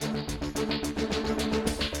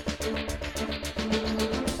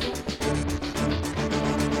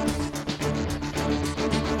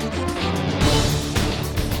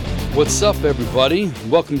What's up, everybody?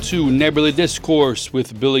 Welcome to Neighborly Discourse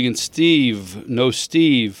with Billy and Steve. No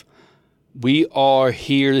Steve. We are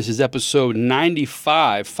here. This is episode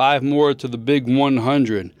 95. 5 more to the big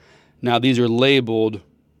 100. Now, these are labeled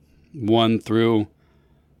 1 through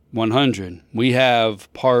 100. We have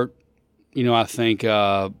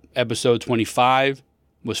episode 25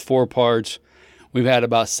 was 4 parts. We've had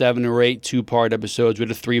about 7 or 8 2-part episodes. We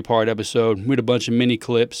had a 3-part episode. We had a bunch of mini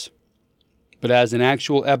clips. But as an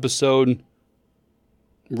actual episode,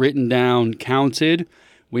 written down, counted,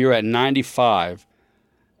 we are at 95.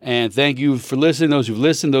 And thank you for listening. Those who've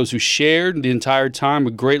listened, those who shared the entire time,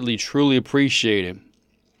 we greatly, truly appreciate it.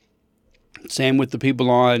 Same with the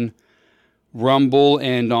people on Rumble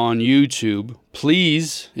and on YouTube.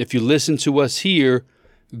 Please, if you listen to us here,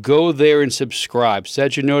 go there and subscribe.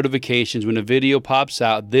 Set your notifications when a video pops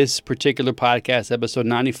out. This particular podcast, episode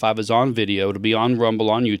 95, is on video. It'll be on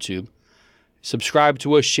Rumble, on YouTube. Subscribe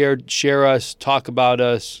to us, share us, talk about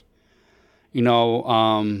us.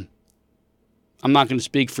 I'm not going to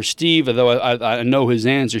speak for Steve, although I know his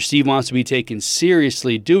answer. Steve wants to be taken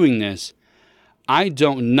seriously doing this. I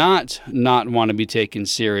don't not want to be taken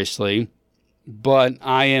seriously, but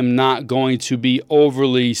I am not going to be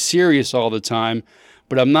overly serious all the time,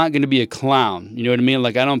 but I'm not going to be a clown. You know what I mean?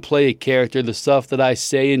 Like, I don't play a character. The stuff that I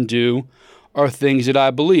say and do are things that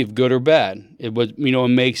I believe, good or bad. What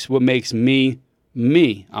makes me,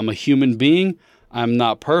 me. I'm a human being. I'm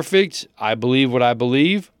not perfect. I believe what I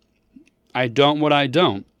believe. I don't what I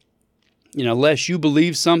don't. Unless you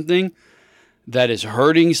believe something that is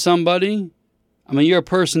hurting somebody, you're a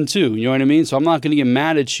person too. You know what I mean? So I'm not going to get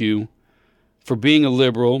mad at you for being a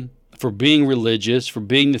liberal, for being religious, for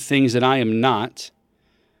being the things that I am not.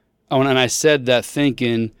 Oh, and I said that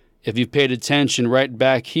thinking, if you paid attention right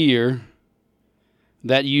back here,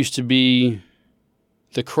 that used to be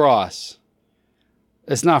the cross.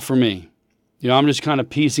 That's not for me. I'm just kind of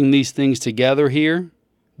piecing these things together here.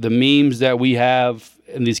 The memes that we have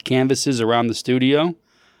in these canvases around the studio,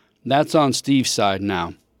 that's on Steve's side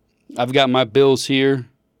now. I've got my bills here.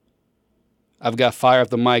 I've got Fire Up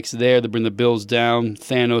the Mics there to bring the bills down.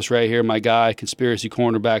 Thanos right here, my guy. Conspiracy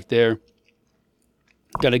Corner back there.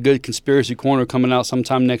 Got a good Conspiracy Corner coming out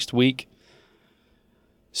sometime next week.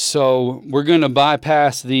 So we're going to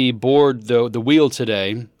bypass the board, the wheel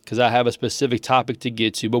today, because I have a specific topic to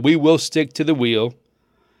get to. But we will stick to the wheel.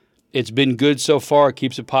 It's been good so far. It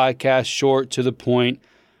keeps the podcast short, to the point.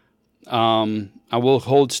 I will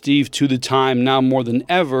hold Steve to the time now more than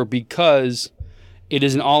ever, because it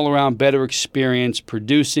is an all-around better experience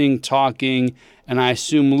producing, talking, and I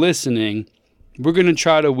assume listening. We're going to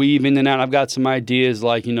try to weave in and out. I've got some ideas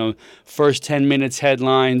like, first 10 minutes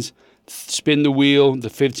headlines, spin the wheel, the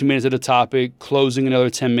 15 minutes of the topic, closing another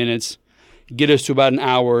 10 minutes, get us to about an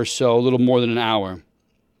hour or so, a little more than an hour.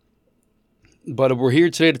 But we're here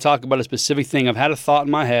today to talk about a specific thing. I've had a thought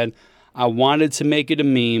in my head. I wanted to make it a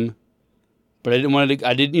meme, but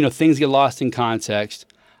things get lost in context.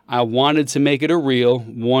 I wanted to make it a reel,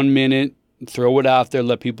 1 minute, throw it out there,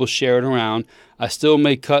 let people share it around. I still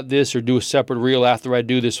may cut this or do a separate reel after I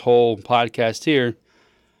do this whole podcast here.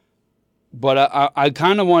 But I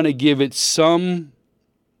kind of want to give it some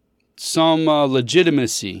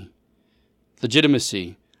legitimacy.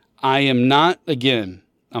 I'm not being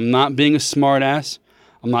a smartass.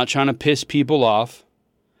 I'm not trying to piss people off.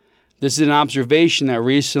 This is an observation that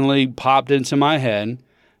recently popped into my head,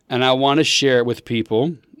 and I want to share it with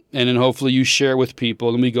people, and then hopefully you share it with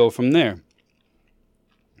people, and we go from there.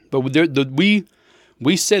 But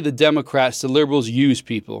we say the Democrats, the liberals, use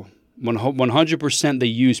people. 100% they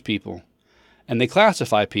use people. And they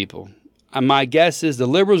classify people. And my guess is the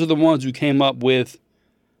liberals are the ones who came up with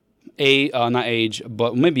age,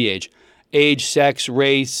 sex,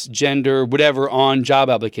 race, gender, whatever on job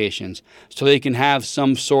applications, so they can have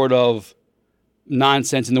some sort of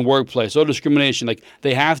nonsense in the workplace or discrimination. Like,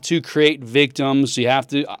 they have to create victims. So you have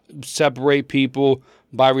to separate people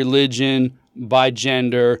by religion, by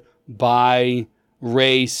gender, by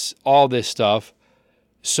race, all this stuff.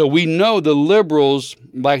 So we know the liberals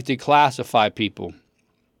like to classify people.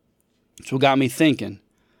 So it got me thinking.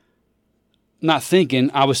 I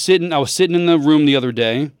was sitting in the room the other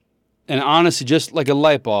day, and honestly, just like a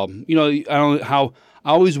light bulb. I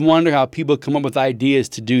always wonder how people come up with ideas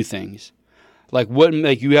to do things. Like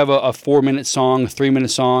you have a 4-minute song, a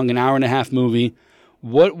 3-minute song, an hour-and-a-half movie.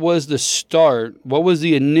 What was the start? What was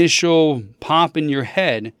the initial pop in your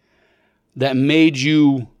head that made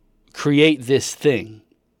you create this thing?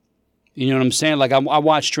 You know what I'm saying? Like, I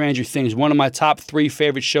watch Stranger Things, one of my top 3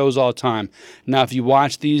 favorite shows all time. Now, if you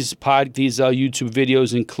watch these YouTube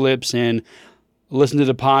videos and clips and listen to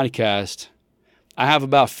the podcast, I have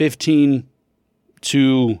about 15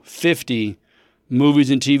 to 50 movies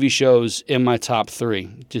and TV shows in my top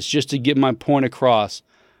 3. Just to get my point across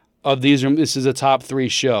of this is a top 3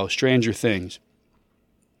 show, Stranger Things.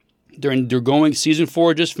 They're going, season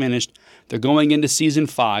 4 just finished. They're going into season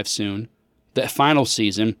 5 soon, the final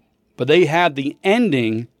season. But they had the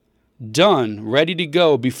ending done, ready to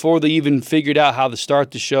go before they even figured out how to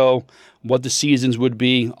start the show, what the seasons would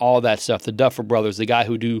be, all that stuff. The Duffer Brothers, the guys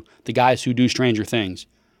who do Stranger Things.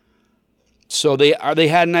 So they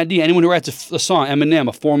had an idea. Anyone who writes a song, Eminem,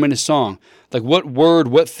 a 4-minute song, like what word,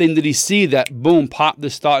 what thing did he see that boom popped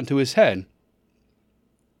this thought into his head?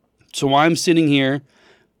 So I'm sitting here,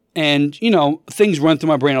 and things run through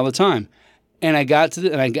my brain all the time, and I got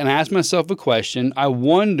to and I asked myself a question. I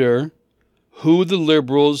wonder who the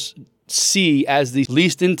liberals see as the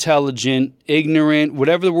least intelligent, ignorant,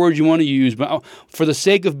 whatever the word you want to use, but for the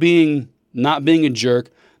sake of not being a jerk,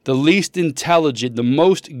 the least intelligent, the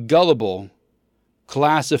most gullible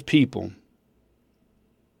class of people.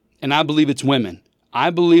 And I believe it's women. I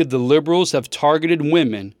believe the liberals have targeted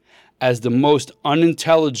women as the most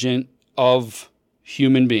unintelligent of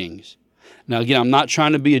human beings. Now, again, I'm not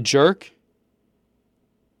trying to be a jerk.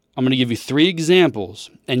 I'm going to give you 3 examples,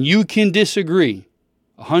 and you can disagree.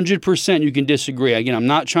 100% you can disagree. Again, I'm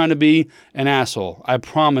not trying to be an asshole. I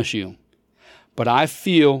promise you. But I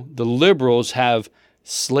feel the liberals have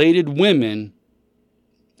slated women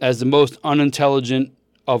as the most unintelligent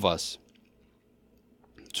of us.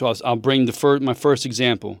 So I'll bring my first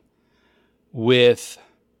example with,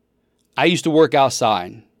 I used to work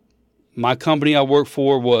outside. My company I worked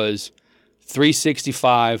for was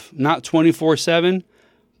 365, not 24/7,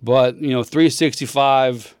 but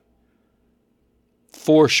 365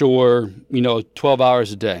 for sure, 12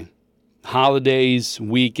 hours a day. Holidays,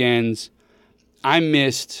 weekends. I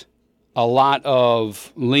missed a lot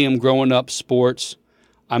of Liam growing up sports.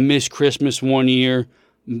 I missed Christmas one year,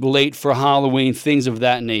 late for Halloween, things of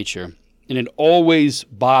that nature. And it always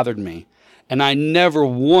bothered me. And I never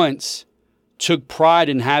once took pride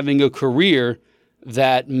in having a career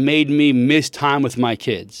that made me miss time with my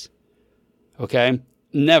kids. Okay?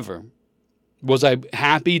 Never. Was I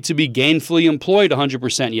happy to be gainfully employed?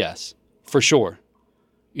 100% yes, for sure.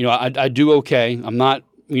 I do okay. I'm not,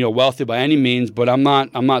 wealthy by any means, but I'm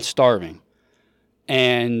not starving.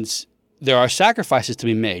 And there are sacrifices to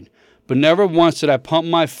be made. But never once did I pump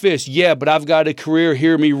my fist, yeah, but I've got a career,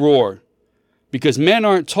 hear me roar. Because men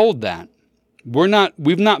aren't told that.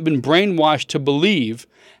 We've not been brainwashed to believe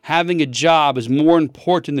having a job is more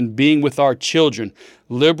important than being with our children.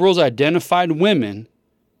 Liberals identified women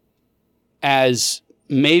as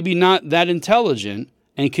maybe not that intelligent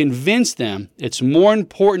and convinced them it's more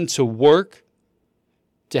important to work,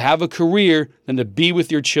 to have a career, than to be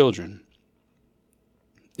with your children.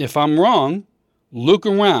 If I'm wrong, look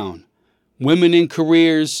around. Women in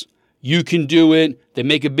careers, you can do it. They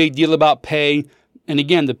make a big deal about pay. And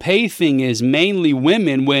again, the pay thing is mainly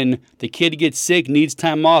women. When the kid gets sick, needs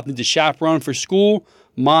time off, needs a chaperone for school,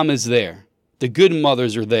 mom is there. The good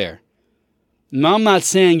mothers are there. Now, I'm not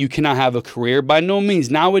saying you cannot have a career. By no means.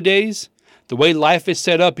 Nowadays, the way life is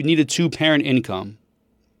set up, you need a 2-parent income.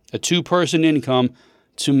 A 2-person income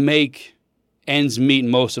to make ends meet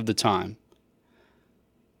most of the time.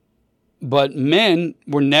 But men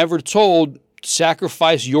were never told,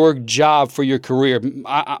 sacrifice your job for your career.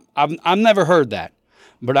 I've never heard that.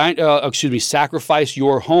 But sacrifice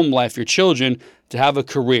your home life, your children, to have a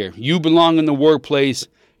career. You belong in the workplace.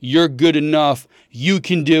 You're good enough. You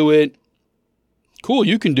can do it. Cool,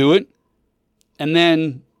 you can do it. And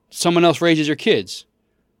then someone else raises your kids.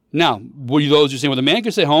 Now, what are those who say, well, the man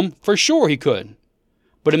could stay home? For sure he could.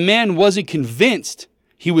 But a man wasn't convinced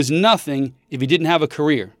he was nothing if he didn't have a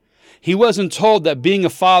career. He wasn't told that being a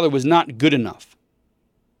father was not good enough.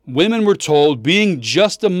 Women were told being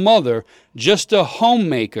just a mother, just a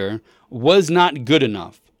homemaker, was not good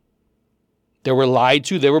enough. They were lied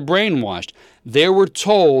to. They were brainwashed. They were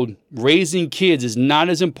told raising kids is not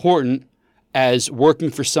as important as working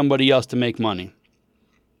for somebody else to make money.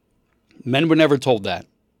 Men were never told that.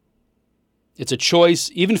 It's a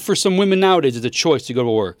choice. Even for some women nowadays, it's a choice to go to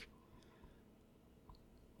work.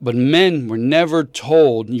 But men were never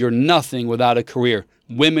told you're nothing without a career.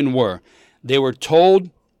 Women were. They were told,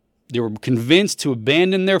 they were convinced to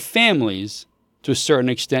abandon their families to a certain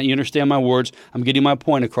extent. You understand my words? I'm getting my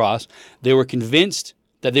point across. They were convinced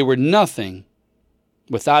that they were nothing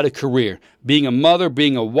without a career. Being a mother,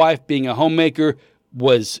 being a wife, being a homemaker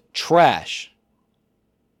was trash.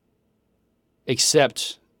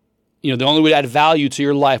 Except, the only way to add value to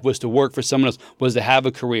your life was to work for someone else, was to have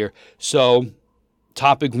a career. So,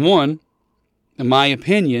 topic 1, in my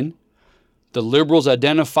opinion, The liberals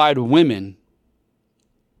identified women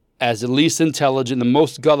as the least intelligent, the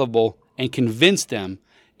most gullible, and convinced them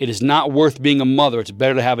it is not worth being a mother. It's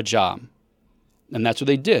better to have a job. And that's what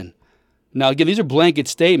they did. Now, again, these are blanket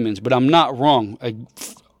statements, but I'm not wrong.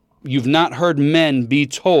 You've not heard men be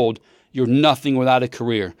told you're nothing without a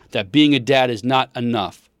career, that being a dad is not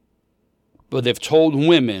enough. But they've told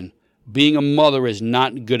women being a mother is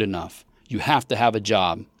not good enough. You have to have a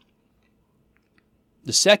job.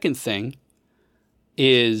 The second thing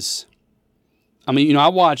is, I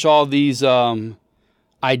watch all these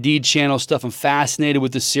ID channel stuff. I'm fascinated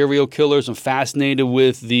with the serial killers. I'm fascinated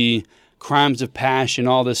with the crimes of passion,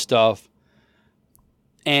 all this stuff.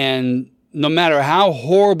 And no matter how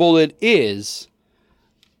horrible it is,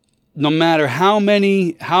 no matter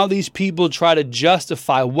how these people try to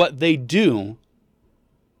justify what they do,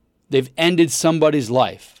 they've ended somebody's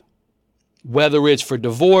life. Whether it's for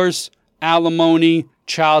divorce, alimony,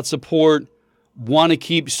 child support, want to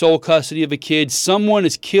keep sole custody of a kid, someone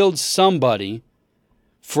has killed somebody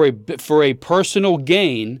for a personal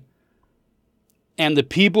gain, and the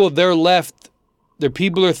people they're left, their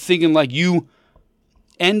people are thinking like, you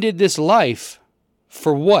ended this life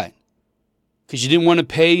for what? Because you didn't want to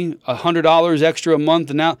pay $100 extra a month,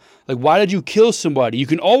 and now, like, why did you kill somebody? You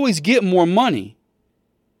can always get more money.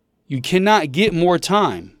 You cannot get more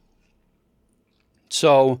time.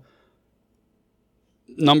 So,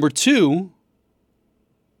 number two,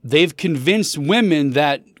 they've convinced women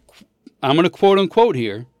that, I'm going to quote unquote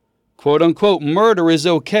here, quote unquote, murder is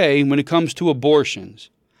okay when it comes to abortions.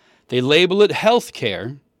 They label it health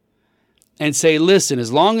care and say, listen,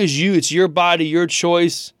 as long as it's your body, your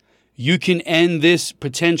choice, you can end this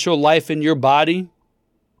potential life in your body.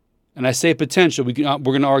 And I say potential, we're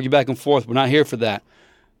going to argue back and forth. We're not here for that.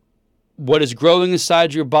 What is growing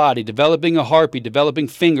inside your body, developing a heartbeat, developing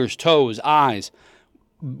fingers, toes, eyes.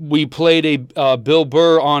 We played a Bill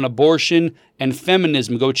Burr on abortion and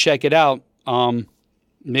feminism. Go check it out.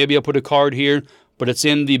 Maybe I'll put a card here, but it's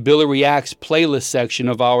in the Billy Reacts playlist section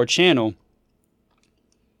of our channel.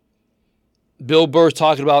 Bill Burr's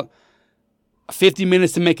talking about 50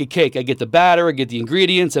 minutes to make a cake. I get the batter, I get the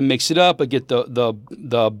ingredients, I mix it up, I get the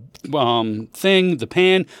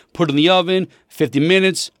pan, put it in the oven, 50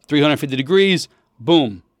 minutes, 350 degrees,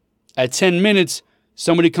 boom. At 10 minutes,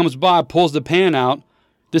 somebody comes by, pulls the pan out.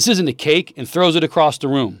 This isn't a cake, and throws it across the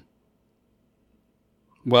room.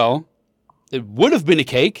 Well, it would have been a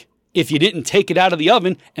cake if you didn't take it out of the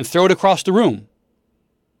oven and throw it across the room.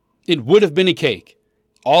 It would have been a cake.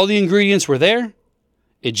 All the ingredients were there.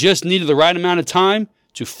 It just needed the right amount of time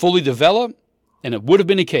to fully develop, and it would have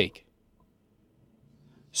been a cake.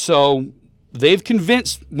 So they've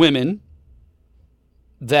convinced women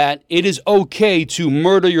that it is okay to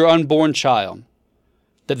murder your unborn child.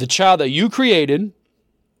 That the child that you created,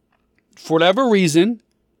 for whatever reason,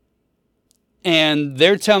 and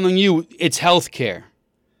they're telling you it's health care.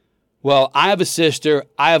 Well, I have a sister,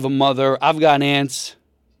 I have a mother, I've got aunts,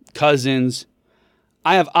 cousins,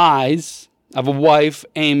 I have eyes, I have a wife,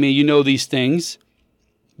 Amy, you know these things.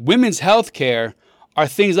 Women's health care are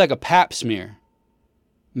things like a pap smear,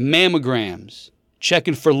 mammograms,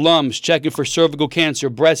 checking for lumps, checking for cervical cancer,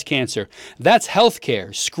 breast cancer. That's health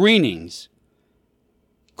care, screenings,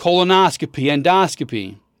 colonoscopy,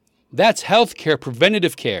 endoscopy. That's health care,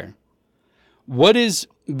 preventative care. What is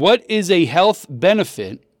a health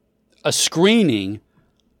benefit, a screening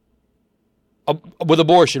with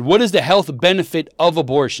abortion? What is the health benefit of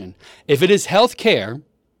abortion? If it is health care,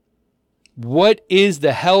 what is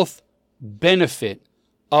the health benefit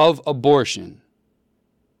of abortion?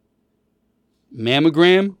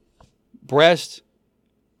 Mammogram, breast,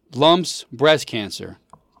 lumps, breast cancer,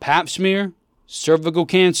 pap smear, cervical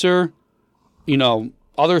cancer,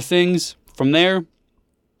 other things from there.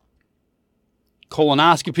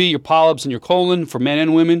 Colonoscopy, your polyps in your colon for men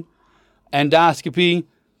and women. Endoscopy,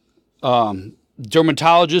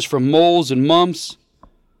 dermatologist for moles and mumps.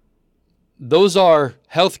 Those are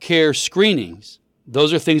healthcare screenings.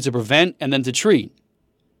 Those are things to prevent and then to treat.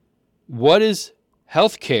 What is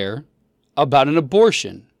healthcare about an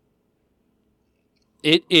abortion?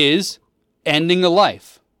 It is ending a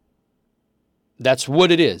life. That's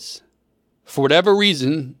what it is. For whatever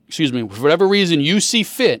reason you see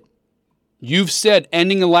fit, you've said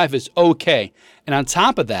ending a life is okay. And on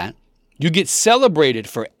top of that, you get celebrated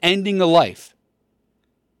for ending a life.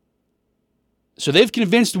 So they've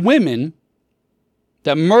convinced women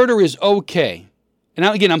that murder is okay. And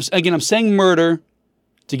now, I'm saying murder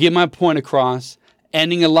to get my point across.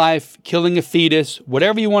 Ending a life, killing a fetus,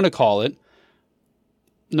 whatever you want to call it.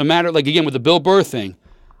 No matter, with the Bill Burr thing.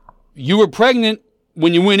 You were pregnant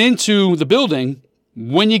when you went into the building.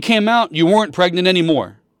 When you came out, you weren't pregnant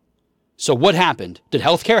anymore. So what happened? Did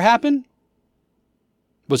healthcare happen?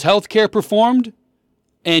 Was healthcare performed?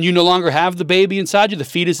 And you no longer have the baby inside you, the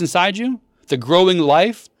fetus inside you, the growing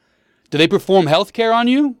life? Did they perform healthcare on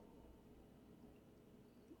you?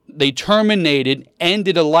 They terminated,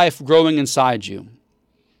 ended a life growing inside you.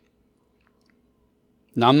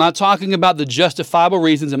 Now, I'm not talking about the justifiable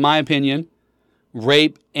reasons, in my opinion,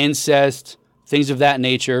 rape, incest, things of that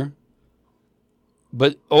nature.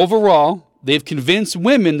 But overall, they've convinced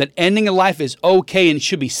women that ending a life is okay and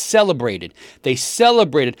should be celebrated. They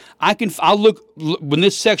celebrate it. I'll look, when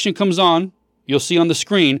this section comes on, you'll see on the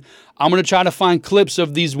screen, I'm going to try to find clips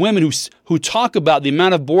of these women who talk about the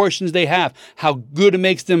amount of abortions they have, how good it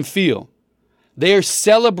makes them feel. They are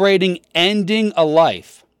celebrating ending a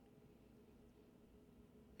life.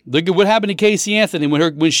 Look at what happened to Casey Anthony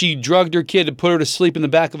when she drugged her kid and put her to sleep in the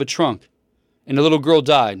back of a trunk, and the little girl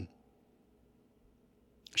died.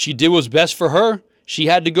 She did what was best for her. She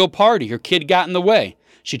had to go party. Her kid got in the way.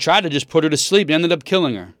 She tried to just put her to sleep and ended up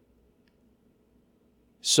killing her.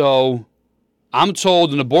 So I'm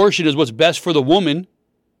told an abortion is what's best for the woman.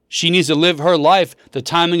 She needs to live her life. The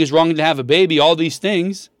timing is wrong to have a baby, all these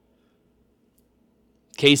things.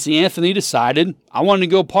 Casey Anthony decided, I want to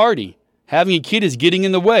go party. Having a kid is getting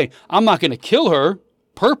in the way. I'm not going to kill her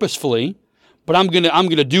purposefully, but I'm going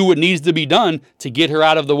to do what needs to be done to get her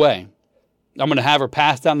out of the way. I'm going to have her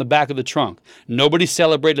passed down the back of the trunk. Nobody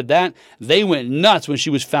celebrated that. They went nuts when she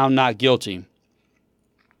was found not guilty.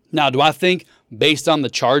 Now, do I think, based on the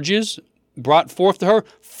charges brought forth to her,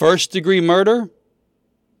 first-degree murder?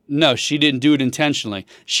 No, she didn't do it intentionally.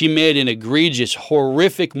 She made an egregious,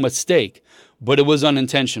 horrific mistake, but it was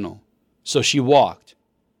unintentional. So she walked.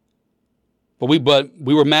 But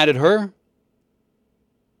we were mad at her.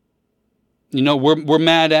 You know, we're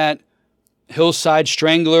mad at Hillside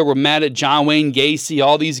Strangler. We're mad at John Wayne Gacy,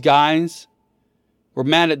 all these guys. We're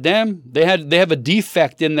mad at them. They have a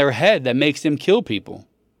defect in their head that makes them kill people.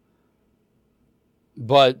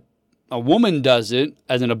 But a woman does it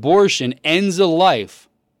as an abortion, ends a life,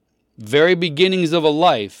 very beginnings of a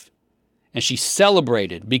life, and she's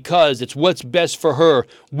celebrated because it's what's best for her,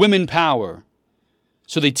 women power.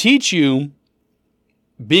 So they teach you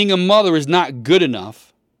being a mother is not good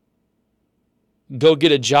enough. Go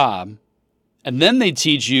get a job. And then they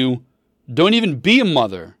teach you, don't even be a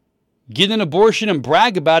mother. Get an abortion and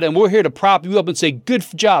brag about it, and we're here to prop you up and say, good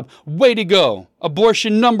job, way to go.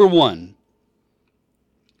 Abortion number one.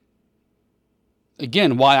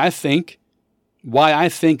 Again, why I think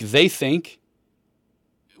they think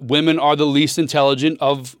women are the least intelligent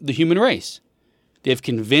of the human race. They've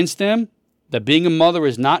convinced them that being a mother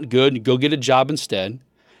is not good, go get a job instead.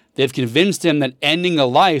 They've convinced them that ending a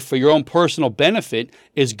life for your own personal benefit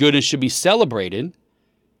is good and should be celebrated.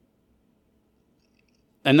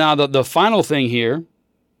 And now the final thing here,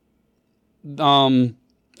 I'm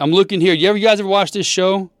looking here. You guys ever watch this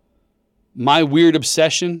show, My Weird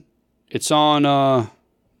Obsession? It's on,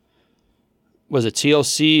 was it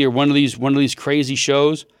TLC or one of these crazy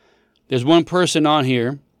shows? There's one person on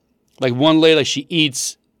here, like one lady, like she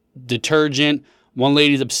eats detergent. One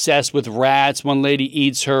lady's obsessed with rats. One lady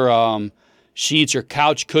eats she eats her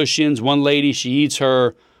couch cushions. One lady, she eats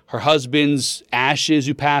her husband's ashes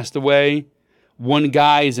who passed away. One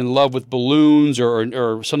guy is in love with balloons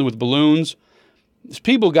or something with balloons. These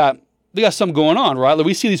people they got something going on, right? Like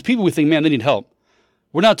we see these people, we think, man, they need help.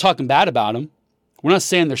 We're not talking bad about them. We're not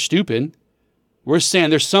saying they're stupid. We're saying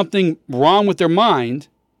there's something wrong with their mind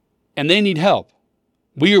and they need help.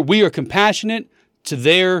 We are compassionate to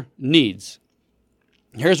their needs.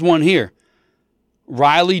 Here's one here.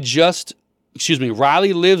 Riley lives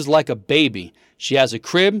like a baby. She has a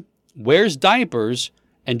crib, wears diapers,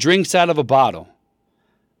 and drinks out of a bottle.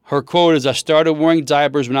 Her quote is, I started wearing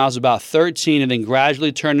diapers when I was about 13 and then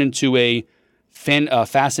gradually turned into a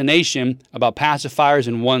fascination about pacifiers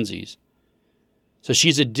and onesies. So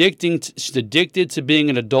she's addicted to being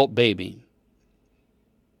an adult baby.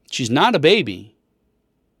 She's not a baby,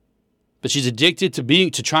 but she's addicted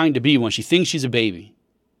to trying to be one. She thinks she's a baby.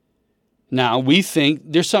 Now, we think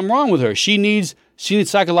there's something wrong with her. She needs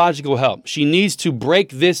psychological help. She needs to break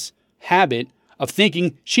this habit of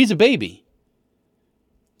thinking she's a baby.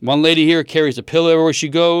 One lady here carries a pillow everywhere she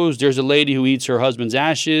goes. There's a lady who eats her husband's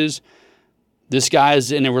ashes. This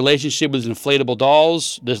guy's in a relationship with inflatable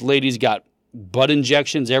dolls. This lady's got butt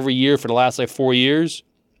injections every year for the last 4 years.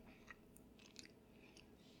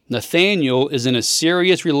 Nathaniel is in a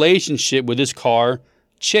serious relationship with his car,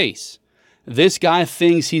 Chase. This guy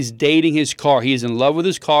thinks he's dating his car. He's in love with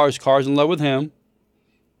his car's in love with him.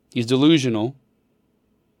 He's delusional.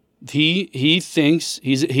 He thinks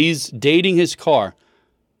he's dating his car.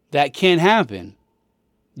 That can't happen.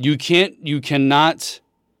 You cannot.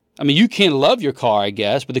 I mean, you can love your car, I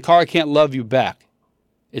guess, but the car can't love you back.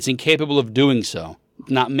 It's incapable of doing so.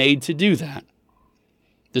 Not made to do that.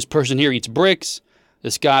 This person here eats bricks.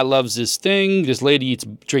 This guy loves this thing. This lady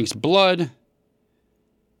drinks blood.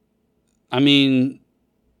 I mean,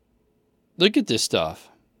 look at this stuff.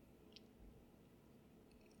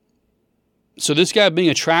 So this guy being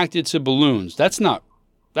attracted to balloons, that's a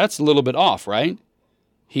little bit off, right?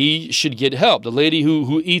 He should get help. The lady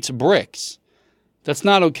who eats bricks, that's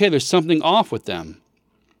not okay. There's something off with them.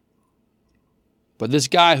 But this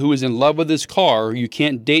guy who is in love with his car, you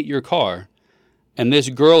can't date your car, and this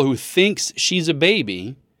girl who thinks she's a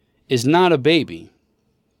baby is not a baby.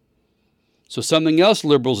 So something else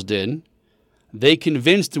liberals did, they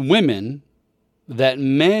convinced women that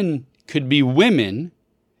men could be women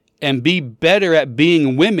and be better at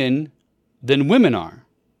being women than women are.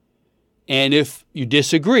 And if you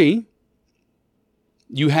disagree,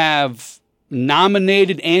 you have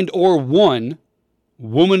nominated and or won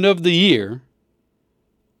Woman of the Year,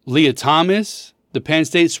 Leah Thomas, the Penn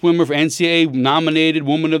State swimmer for NCAA nominated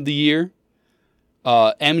Woman of the Year.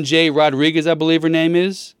 MJ Rodriguez, I believe her name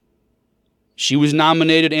is. She was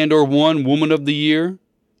nominated and or won Woman of the Year.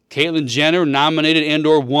 Caitlyn Jenner nominated and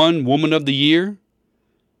or won Woman of the Year.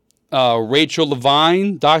 Rachel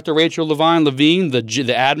Levine, Dr. Rachel Levine,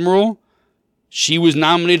 the Admiral, she was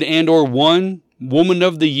nominated and or won Woman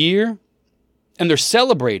of the Year. And they're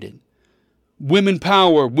celebrated. Women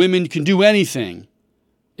power, women can do anything.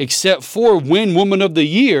 Except for win Woman of the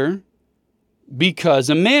Year because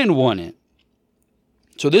a man won it.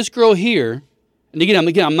 So this girl here, and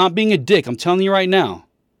again, I'm not being a dick. I'm telling you right now.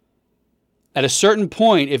 At a certain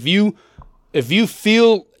point, if you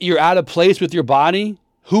feel you're out of place with your body,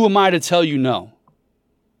 who am I to tell you no?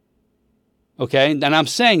 Okay? And I'm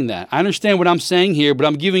saying that. I understand what I'm saying here, but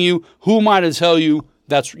I'm giving you, who am I to tell you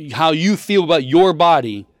that's how you feel about your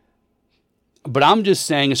body? But I'm just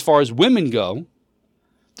saying, as far as women go,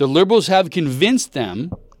 the liberals have convinced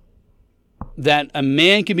them that a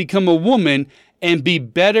man can become a woman and be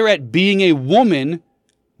better at being a woman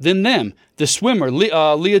than them. The swimmer,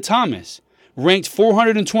 Leah Thomas, ranked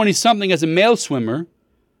 420-something as a male swimmer,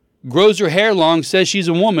 grows her hair long, says she's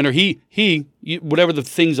a woman, or he, whatever the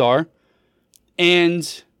things are,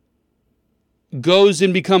 and goes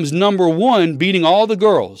and becomes number one, beating all the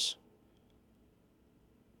girls.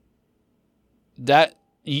 That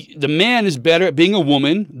the man is better at being a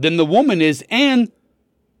woman than the woman is, and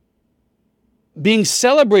being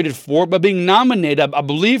celebrated for by being nominated, I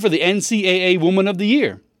believe, for the NCAA Woman of the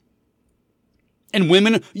Year. And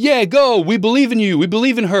women, yeah, go, we believe in you, we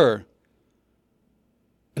believe in her.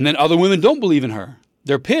 And then other women don't believe in her.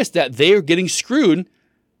 They're pissed that they are getting screwed.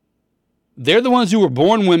 They're the ones who were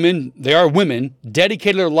born women, they are women,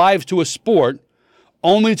 dedicated their lives to a sport,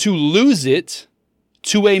 only to lose it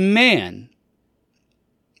to a man.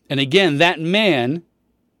 And again, that man,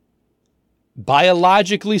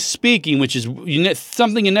 biologically speaking, which is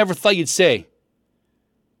something you never thought you'd say,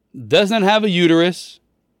 does not have a uterus,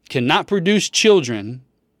 cannot produce children.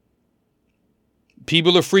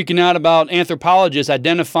 People are freaking out about anthropologists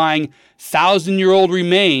identifying 1,000-year-old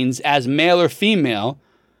remains as male or female.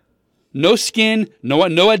 No skin,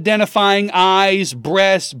 no identifying eyes,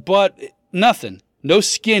 breasts, butt, nothing. No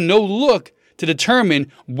skin, no look to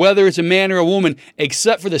determine whether it's a man or a woman,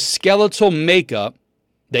 except for the skeletal makeup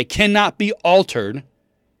that cannot be altered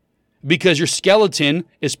because your skeleton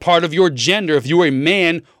is part of your gender if you're a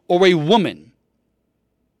man or a woman.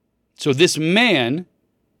 So this man,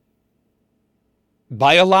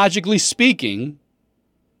 biologically speaking,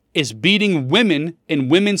 is beating women in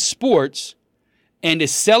women's sports and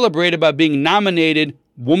is celebrated by being nominated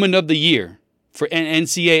Woman of the Year for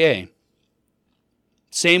NCAA.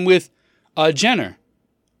 Same with Jenner.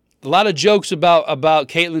 A lot of jokes about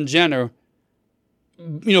Caitlyn Jenner.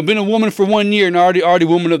 You know, been a woman for 1 year and already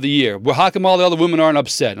Woman of the Year. Well, how come all the other women aren't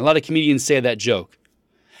upset? A lot of comedians say that joke.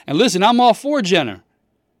 And listen, I'm all for Jenner.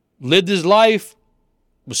 Lived his life,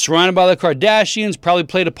 was surrounded by the Kardashians, probably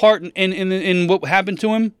played a part in what happened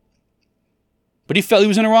to him. But he felt he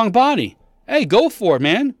was in the wrong body. Hey, go for it,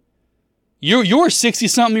 man. You're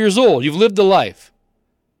 60-something years old. You've lived a life.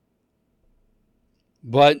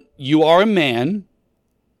 But you are a man,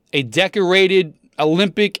 a decorated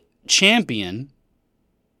Olympic champion,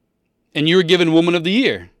 and you were given Woman of the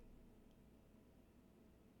Year.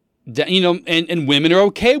 You know, and women are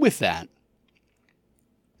okay with that.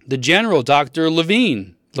 The general, Dr.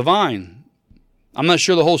 Levine, I'm not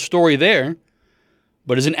sure the whole story there,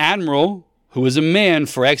 but as an admiral who was a man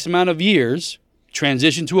for X amount of years,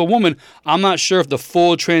 transition to a woman. I'm not sure if the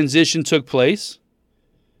full transition took place.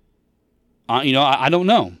 I don't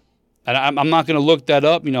know. I'm not going to look that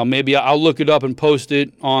up. Maybe I'll look it up and post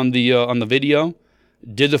it on the video.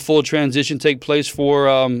 Did the full transition take place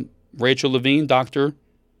for Rachel Levine, doctor?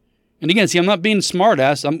 And again, see, I'm not being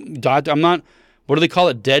smartass. I'm not, what do they call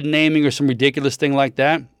it, dead naming or some ridiculous thing like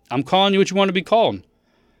that. I'm calling you what you want to be called.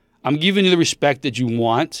 I'm giving you the respect that you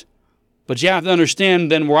want, but you have to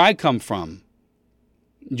understand then where I come from.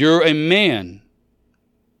 You're a man.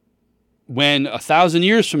 When 1,000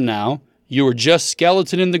 years from now, you were just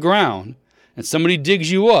skeleton in the ground and somebody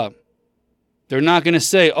digs you up, they're not going to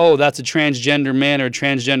say, oh, that's a transgender man or a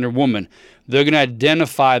transgender woman. They're going to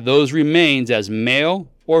identify those remains as male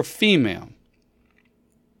or female.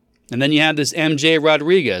 And then you have this MJ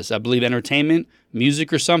Rodriguez, I believe Entertainment,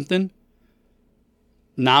 Music or something,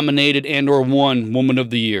 nominated and or won Woman of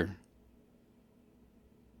the Year.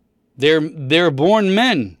 They're born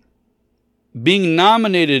men being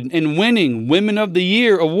nominated and winning Women of the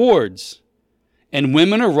Year awards. And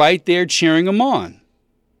women are right there cheering them on.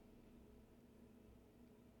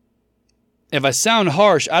 If I sound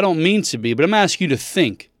harsh, I don't mean to be, but I'm asking you to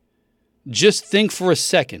think. Just think for a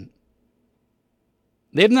second.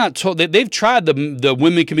 They've tried the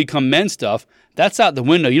women can become men stuff. That's out the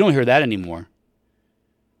window. You don't hear that anymore.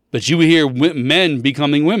 But you hear men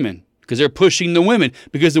becoming women because they're pushing the women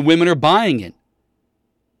because the women are buying it.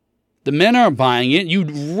 The men aren't buying it. You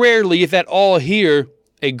rarely, if at all, hear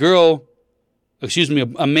a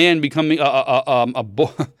man becoming a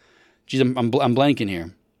boy. Geez, I'm blanking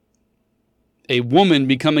here. A woman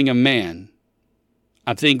becoming a man.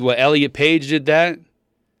 I think Elliot Page did that.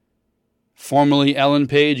 Formerly Ellen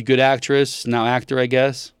Page, good actress, now actor, I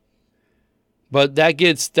guess. But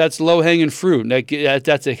that's low-hanging fruit.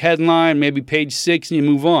 That's a headline, maybe page 6, and you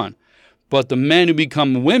move on. But the men who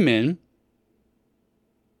become women,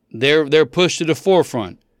 they're pushed to the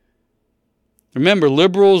forefront. Remember,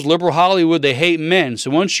 liberal Hollywood, they hate men. So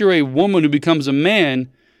once you're a woman who becomes a man,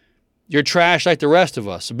 you're trash like the rest of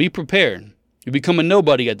us. So be prepared. You become a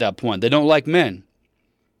nobody at that point. They don't like men.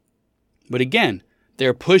 But again,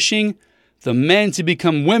 they're pushing the men to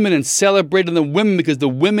become women and celebrating the women because the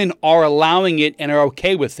women are allowing it and are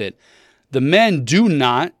okay with it. The men do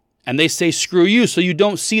not, and they say screw you, so you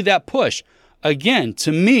don't see that push. Again,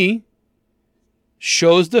 to me,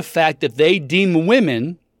 shows the fact that they deem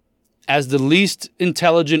women as the least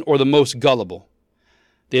intelligent or the most gullible.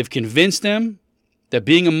 They've convinced them that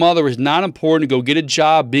being a mother is not important, to go get a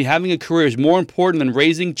job, having a career is more important than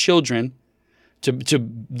raising children, to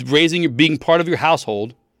being part of your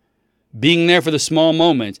household, being there for the small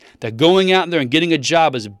moments, that going out there and getting a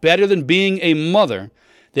job is better than being a mother.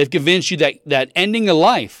 They've convinced you that ending a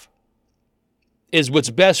life is what's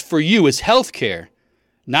best for you, is health care,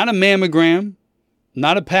 not a mammogram,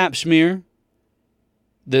 not a pap smear.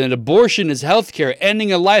 That an abortion is health care,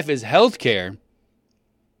 ending a life is health care,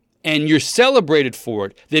 and you're celebrated for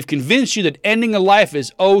it. They've convinced you that ending a life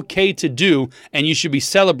is okay to do, and you should be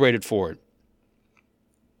celebrated for it.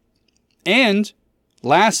 And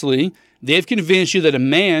lastly, they've convinced you that a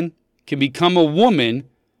man can become a woman,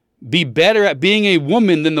 be better at being a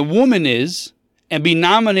woman than the woman is, and be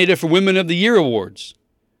nominated for Women of the Year awards,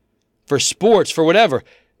 for sports, for whatever.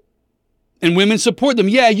 And women support them.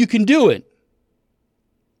 Yeah, you can do it.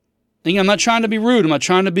 I'm not trying to be rude. I'm not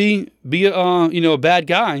trying to be a bad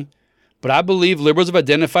guy. But I believe liberals have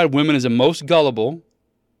identified women as the most gullible,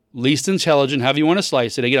 least intelligent, however you want to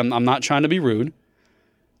slice it. Again, I'm not trying to be rude.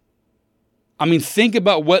 I mean, think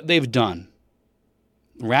about what they've done.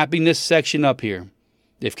 Wrapping this section up here.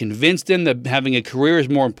 They've convinced them that having a career is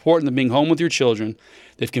more important than being home with your children.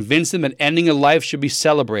 They've convinced them that ending a life should be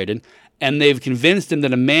celebrated. And they've convinced them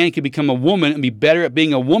that a man can become a woman and be better at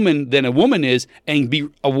being a woman than a woman is and be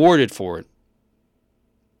awarded for it.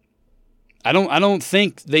 I don't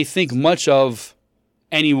think they think much of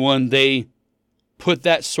anyone they put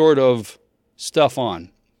that sort of stuff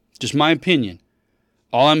on. Just my opinion.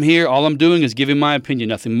 All I'm doing is giving my opinion,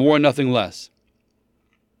 nothing more, nothing less.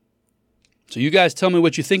 So you guys tell me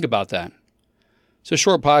what you think about that. It's a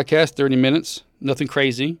short podcast, 30 minutes, nothing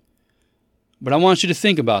crazy. But I want you to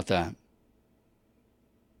think about that.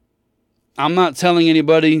 I'm not telling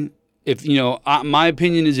anybody my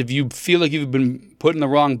opinion is if you feel like you've been put in the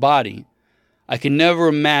wrong body, I can never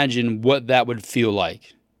imagine what that would feel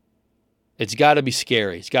like. It's got to be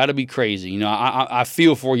scary. It's got to be crazy. I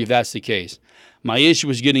feel for you if that's the case. My issue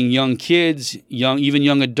is getting young kids, even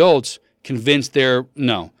young adults, convinced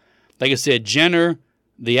no. Like I said, Jenner,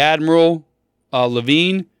 the Admiral,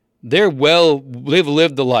 Levine, they've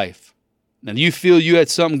lived the life. Now, you feel you had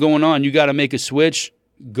something going on, you got to make a switch,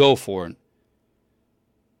 go for it.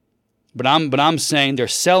 But I'm saying they're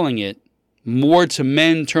selling it more to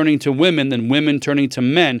men turning to women than women turning to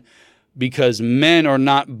men, because men are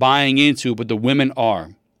not buying into it, but the women are.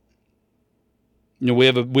 We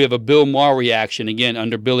have a Bill Maher reaction again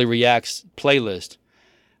under Billy Reacts playlist.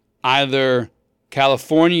 Either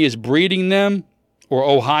California is breeding them or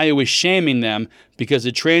Ohio is shaming them because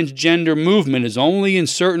the transgender movement is only in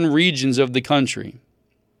certain regions of the country.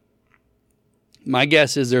 My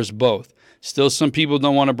guess is there's both. Still, some people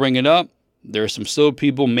don't want to bring it up. There are some still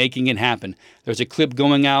people making it happen. There's a clip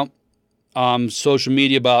going out on social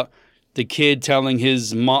media about the kid telling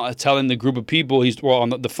telling the group of people, on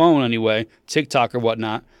the phone anyway, TikTok or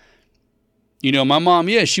whatnot, my mom,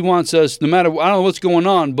 she wants us, no matter, I don't know what's going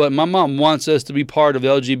on, but my mom wants us to be part of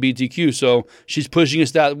LGBTQ, so she's pushing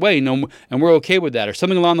us that way, and we're okay with that, or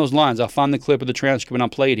something along those lines. I'll find the clip of the transcript and I'll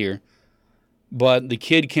play it here. But the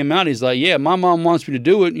kid came out, he's like, yeah, my mom wants me to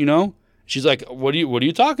do it, She's like, what are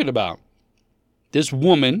you talking about? This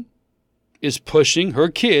woman is pushing her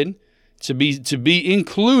kid to be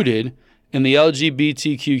included in the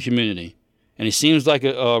LGBTQ community. And he seems like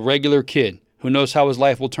a regular kid. Who knows how his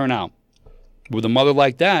life will turn out? With a mother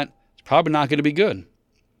like that, it's probably not going to be good.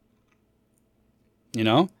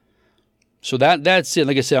 So that's it.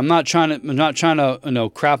 Like I said, I'm not trying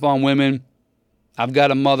to crap on women. I've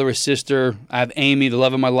got a mother, a sister. I have Amy, the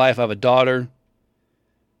love of my life. I have a daughter.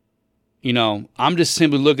 I'm just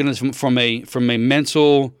simply looking at this from a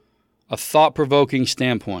mental, a thought-provoking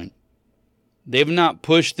standpoint. They've not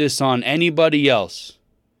pushed this on anybody else.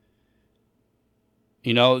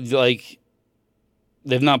 Like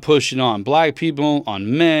they've not pushed it on black people,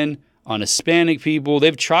 on men, on Hispanic people.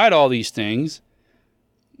 They've tried all these things,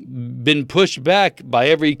 been pushed back by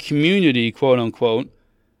every community, quote unquote,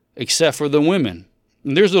 except for the women.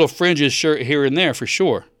 And there's little fringes here and there for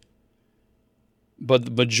sure. But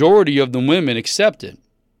the majority of the women accept it.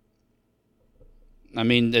 I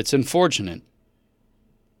mean, it's unfortunate.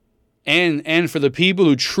 And for the people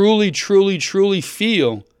who truly, truly, truly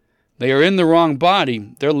feel they are in the wrong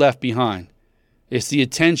body, they're left behind. It's the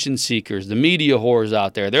attention seekers, the media whores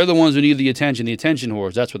out there. They're the ones who need the attention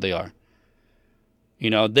whores. That's what they are.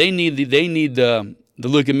 They need the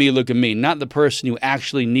look at me, not the person who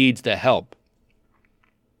actually needs the help.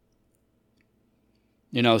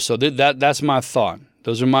 So that's my thought.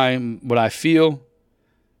 Those are what I feel.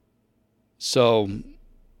 So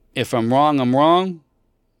if I'm wrong, I'm wrong.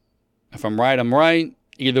 If I'm right, I'm right.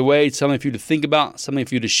 Either way, it's something for you to think about, something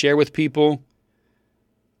for you to share with people.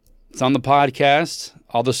 It's on the podcast,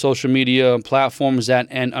 all the social media platforms at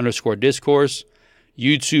 @N_discourse,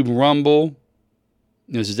 YouTube, Rumble.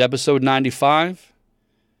 This is episode 95.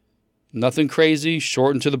 Nothing crazy,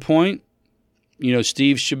 short and to the point.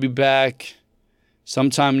 Steve should be back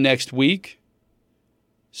sometime next week.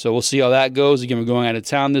 So we'll see how that goes. Again, we're going out of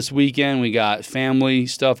town this weekend. We got family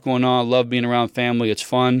stuff going on. Love being around family. It's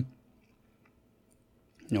fun.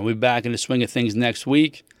 We'll be back in the swing of things next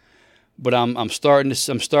week. But I'm starting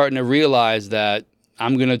to realize that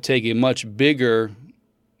I'm going to take a much bigger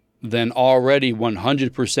than already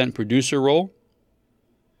 100% producer role.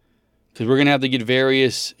 Because we're going to have to get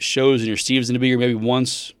various shows in here. Steve's going to be here maybe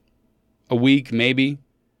once a week, maybe.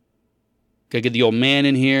 Got to get the old man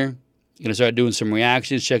in here. Going to start doing some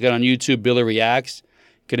reactions. Check out on YouTube, Billy Reacts.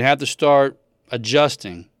 Going to have to start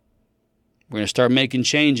adjusting. We're going to start making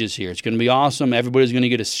changes here. It's going to be awesome. Everybody's going to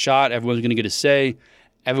get a shot. Everyone's going to get a say.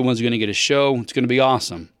 Everyone's going to get a show. It's going to be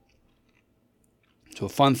awesome. So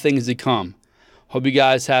fun things to come. Hope you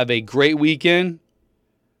guys have a great weekend.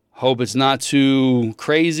 Hope it's not too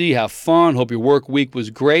crazy. Have fun. Hope your work week was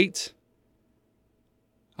great.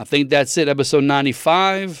 I think that's it. Episode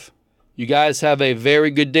 95. You guys have a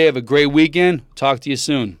very good day. Have a great weekend. Talk to you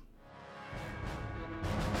soon.